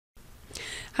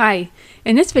Hi,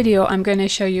 in this video I'm going to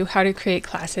show you how to create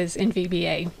classes in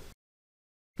VBA.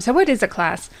 So what is a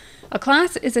class? A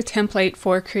class is a template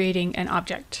for creating an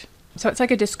object. So it's like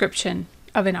a description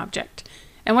of an object.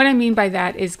 And what I mean by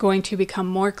that is going to become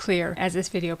more clear as this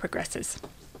video progresses.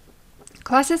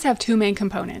 Classes have two main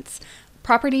components,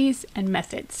 properties and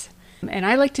methods. And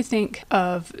I like to think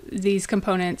of these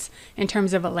components in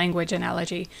terms of a language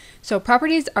analogy. So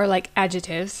properties are like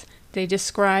adjectives. They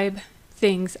describe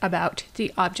things about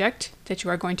the object that you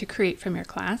are going to create from your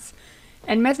class.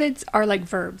 And methods are like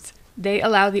verbs. They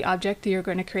allow the object that you're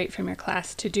going to create from your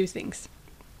class to do things.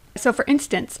 So for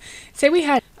instance, say we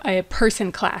had a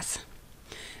person class.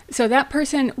 So that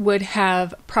person would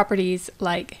have properties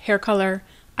like hair color,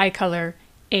 eye color,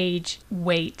 age,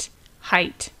 weight,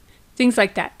 height, things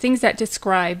like that, things that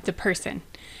describe the person.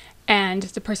 And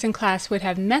the person class would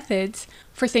have methods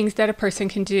for things that a person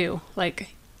can do,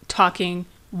 like talking,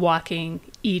 walking,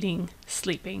 eating,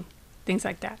 sleeping, things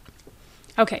like that.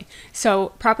 Okay, so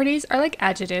properties are like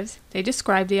adjectives. They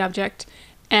describe the object,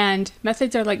 and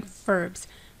methods are like verbs.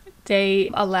 They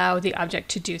allow the object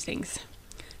to do things.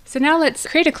 So now let's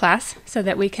create a class so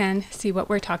that we can see what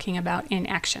we're talking about in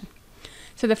action.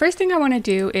 So the first thing I want to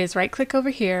do is right-click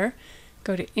over here,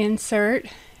 go to Insert,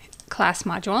 Class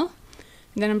Module,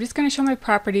 and then I'm just going to show my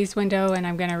Properties window, and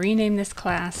I'm going to rename this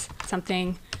class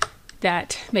something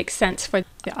that makes sense for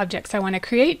the objects I want to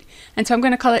create. And so I'm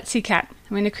going to call it CCat. I'm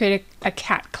going to create a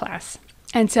cat class.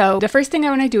 And so the first thing I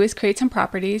want to do is create some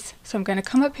properties. So I'm going to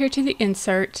come up here to the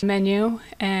Insert menu,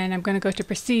 and I'm going to go to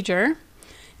Procedure,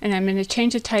 and I'm going to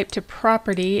change the type to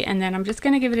Property, and then I'm just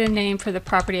going to give it a name for the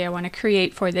property I want to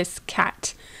create for this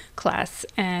cat class.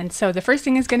 And so the first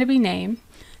thing is going to be name.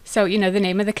 So, you know, the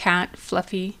name of the cat,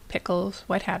 Fluffy, Pickles,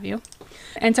 what have you.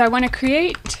 And so I want to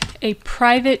create a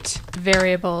private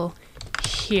variable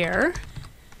here.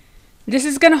 This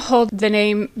is going to hold the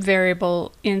name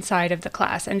variable inside of the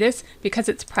class, and this, because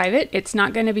it's private, it's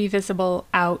not going to be visible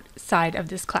outside of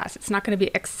this class. It's not going to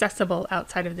be accessible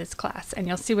outside of this class, and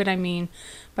you'll see what I mean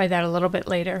by that a little bit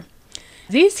later.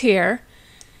 These here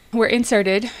were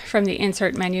inserted from the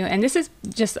Insert menu, and this is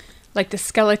just like the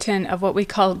skeleton of what we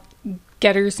call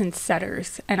getters and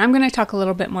setters. And I'm going to talk a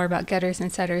little bit more about getters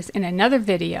and setters in another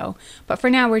video, but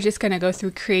for now we're just going to go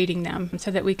through creating them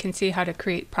so that we can see how to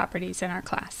create properties in our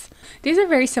class. These are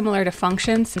very similar to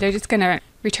functions. They're just going to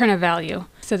return a value.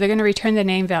 So they're going to return the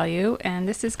name value, and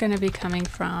this is going to be coming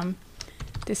from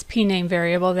this pname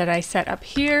variable that I set up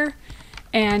here.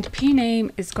 And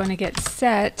pname is going to get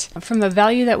set from the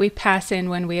value that we pass in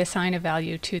when we assign a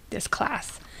value to this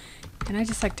class. And I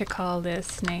just like to call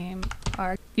this name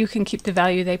arg. You can keep the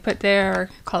value they put there or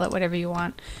call it whatever you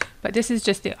want. But this is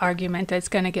just the argument that's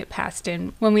going to get passed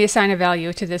in when we assign a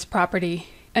value to this property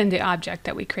and the object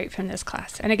that we create from this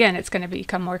class. And again, it's going to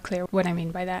become more clear what I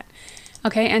mean by that.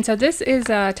 Okay, and so this is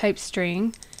a type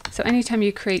string. So anytime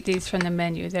you create these from the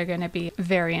menu, they're going to be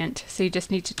variant. So you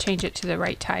just need to change it to the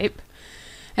right type.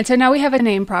 And so now we have a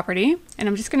name property, and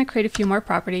I'm just going to create a few more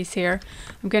properties here.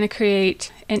 I'm going to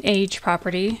create an age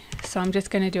property. So I'm just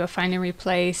going to do a find and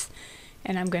replace,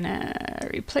 and I'm going to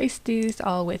replace these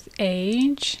all with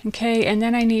age. Okay, and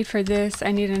then I need for this,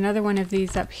 I need another one of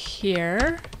these up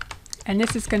here, and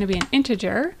this is going to be an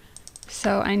integer.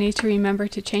 So I need to remember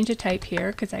to change a type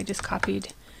here because I just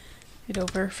copied it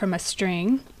over from a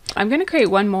string. I'm going to create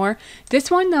one more. This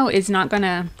one though is not going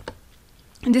to,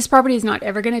 this property is not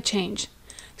ever going to change.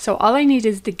 So all I need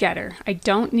is the getter. I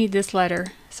don't need this letter,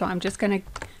 so I'm just going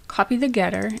to copy the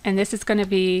getter, and this is going to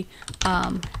be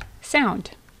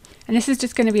sound. And this is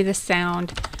just going to be the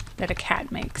sound that a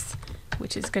cat makes,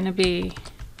 which is going to be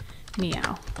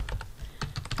meow.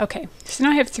 Okay, so now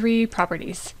I have three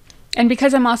properties. And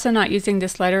because I'm also not using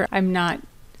this letter, I'm not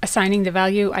assigning the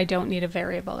value, I don't need a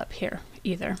variable up here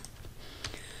either.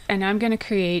 And now I'm going to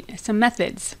create some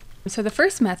methods. So the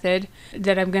first method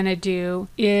that I'm going to do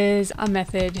is a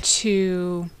method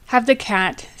to have the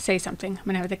cat say something. I'm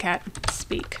going to have the cat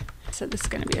speak. So this is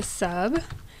going to be a sub.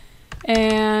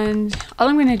 And all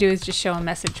I'm going to do is just show a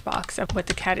message box of what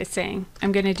the cat is saying.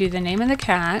 I'm going to do the name of the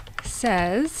cat,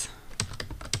 says,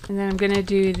 and then I'm going to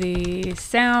do the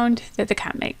sound that the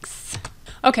cat makes.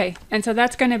 Okay, and so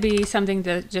that's going to be something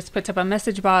that just puts up a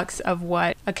message box of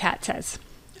what a cat says.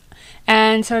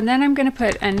 And so then I'm going to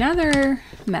put another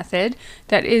method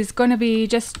that is going to be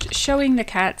just showing the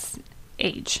cat's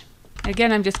age.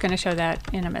 Again, I'm just going to show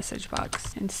that in a message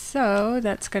box. And so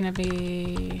that's going to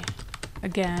be,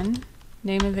 again,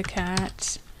 name of the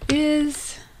cat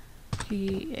is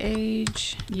the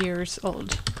age years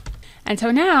old. And so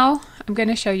now I'm going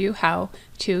to show you how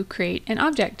to create an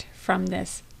object from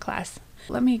this class.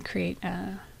 Let me create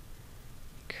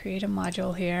create a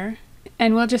module here,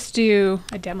 and we'll just do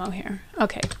a demo here.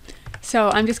 Okay, so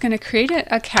I'm just going to create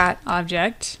a cat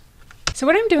object. So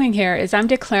what I'm doing here is I'm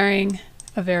declaring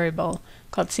a variable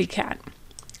called ccat,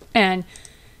 and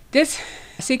this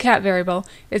ccat variable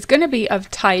is going to be of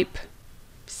type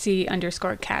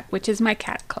c_cat, which is my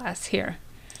cat class here.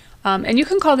 And you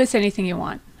can call this anything you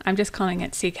want. I'm just calling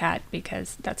it ccat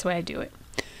because that's the way I do it.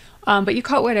 But you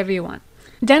call it whatever you want.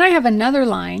 Then I have another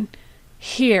line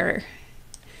here.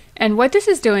 And what this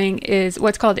is doing is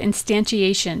what's called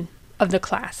instantiation of the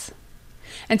class.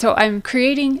 And so I'm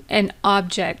creating an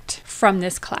object from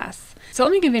this class. So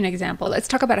let me give you an example. Let's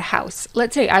talk about a house.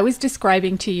 Let's say I was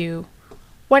describing to you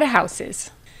what a house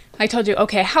is. I told you,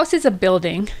 okay, a house is a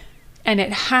building and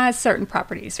it has certain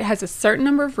properties. It has a certain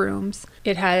number of rooms.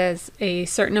 It has a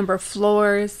certain number of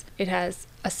floors. It has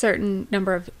a certain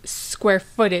number of square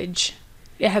footage.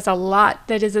 It has a lot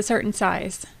that is a certain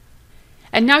size.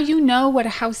 And now you know what a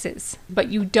house is, but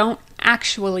you don't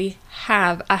actually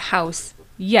have a house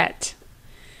yet.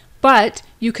 But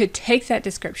you could take that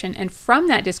description, and from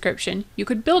that description, you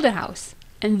could build a house,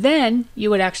 and then you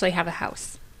would actually have a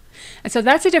house. And so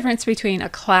that's the difference between a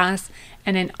class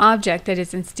and an object that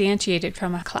is instantiated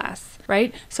from a class,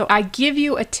 right? So I give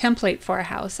you a template for a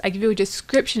house. I give you a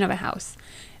description of a house,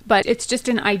 but it's just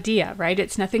an idea, right?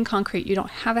 It's nothing concrete. You don't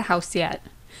have a house yet,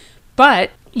 but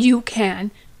you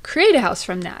can create a house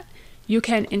from that. You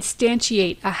can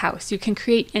instantiate a house. You can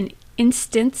create an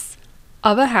instance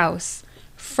of a house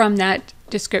from that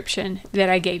description that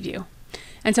I gave you.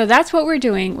 And so that's what we're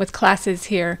doing with classes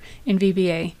here in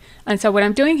VBA. And so what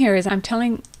I'm doing here is I'm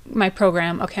telling my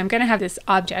program, okay, I'm going to have this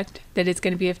object that is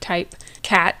going to be of type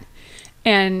cat,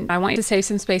 and I want you to save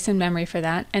some space in memory for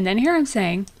that. And then here I'm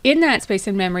saying, in that space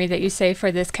in memory that you save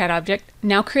for this cat object,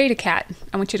 now create a cat.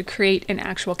 I want you to create an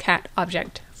actual cat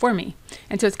object for me.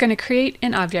 And so it's going to create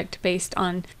an object based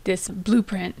on this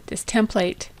blueprint, this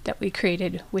template that we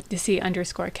created with the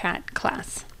c_cat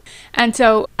class. And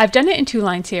so I've done it in 2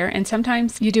 lines here, and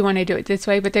sometimes you do want to do it this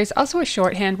way, but there's also a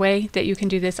shorthand way that you can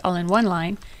do this all in 1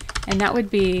 line, and that would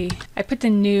be, I put the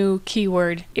new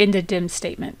keyword in the dim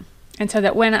statement. And so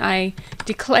that when I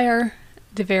declare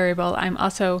the variable, I'm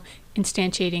also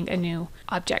instantiating a new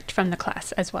object from the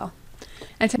class as well.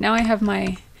 And so now I have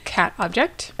my cat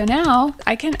object. So now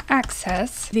I can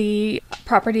access the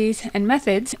properties and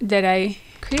methods that I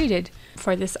created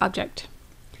for this object.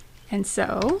 And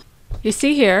so you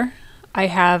see here, I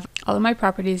have all of my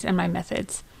properties and my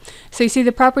methods. So you see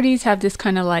the properties have this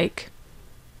kind of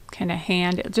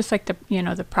hand, just like the,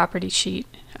 the property sheet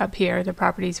up here, the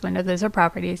properties window, those are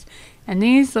properties. And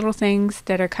these little things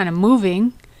that are kind of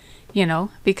moving,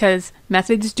 because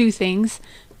methods do things,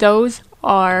 those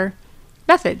are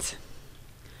methods.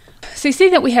 So you see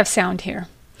that we have sound here.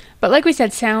 But like we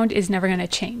said, sound is never going to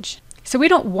change. So we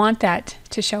don't want that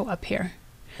to show up here.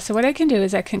 So what I can do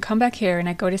is I can come back here and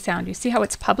I go to sound. You see how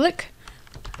it's public?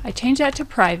 I change that to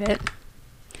private.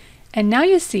 And now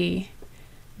you see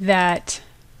that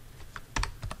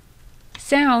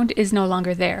sound is no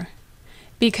longer there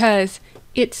because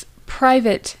it's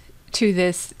private to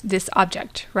this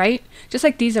object, right? Just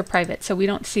like these are private, so we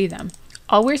don't see them.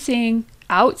 All we're seeing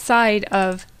outside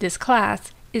of this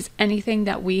class is anything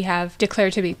that we have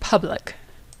declared to be public.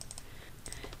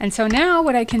 And so now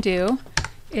what I can do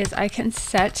is I can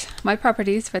set my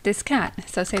properties for this cat.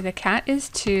 So say the cat is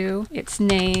 2, its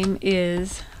name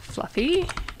is Fluffy,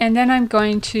 and then I'm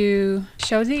going to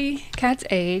show the cat's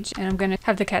age, and I'm going to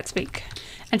have the cat speak.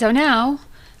 And so now,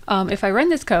 if I run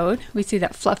this code, we see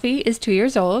that Fluffy is 2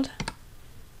 years old.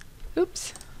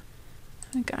 Oops,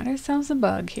 we got ourselves a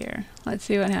bug here. Let's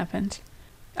see what happened.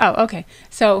 Oh, okay.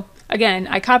 So again,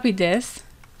 I copied this,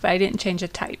 but I didn't change the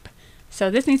type.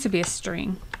 So this needs to be a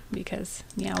string, because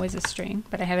meow is a string,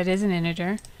 but I have it as an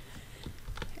integer.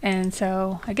 And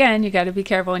so again, you got to be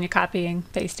careful when you're copying,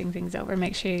 pasting things over.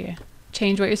 Make sure you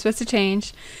change what you're supposed to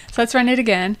change. So let's run it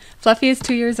again. Fluffy is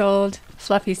 2 years old.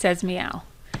 Fluffy says meow.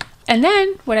 And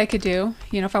then what I could do,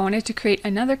 if I wanted to create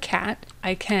another cat,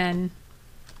 I can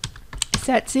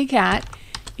set ccat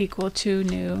equal to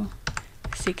new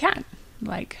ccat,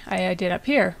 like I did up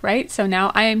here, right? So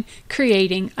now I'm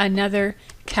creating another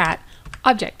cat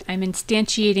object. I'm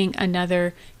instantiating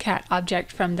another cat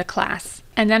object from the class.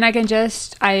 And then I can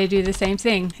I do the same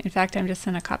thing. In fact, I'm just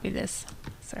going to copy this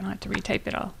so I don't have to retype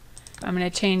it all. I'm going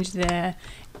to change the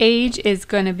age is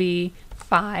going to be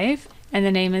 5 and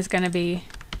the name is going to be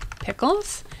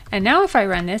Pickles. And now if I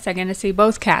run this, I'm going to see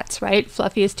both cats, right?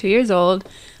 Fluffy is 2 years old.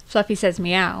 Fluffy says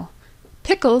meow.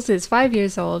 Pickles is 5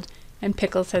 years old and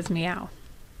Pickles says meow.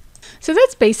 So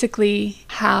that's basically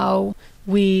how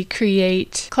we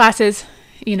create classes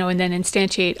and then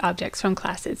instantiate objects from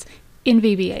classes in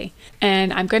VBA.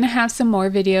 And I'm going to have some more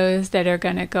videos that are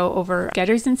going to go over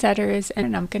getters and setters,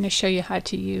 and I'm going to show you how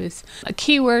to use a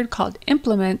keyword called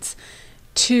implements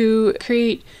to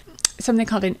create something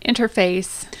called an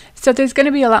interface. So there's going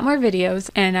to be a lot more videos,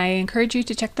 and I encourage you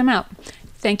to check them out.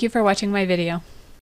 Thank you for watching my video.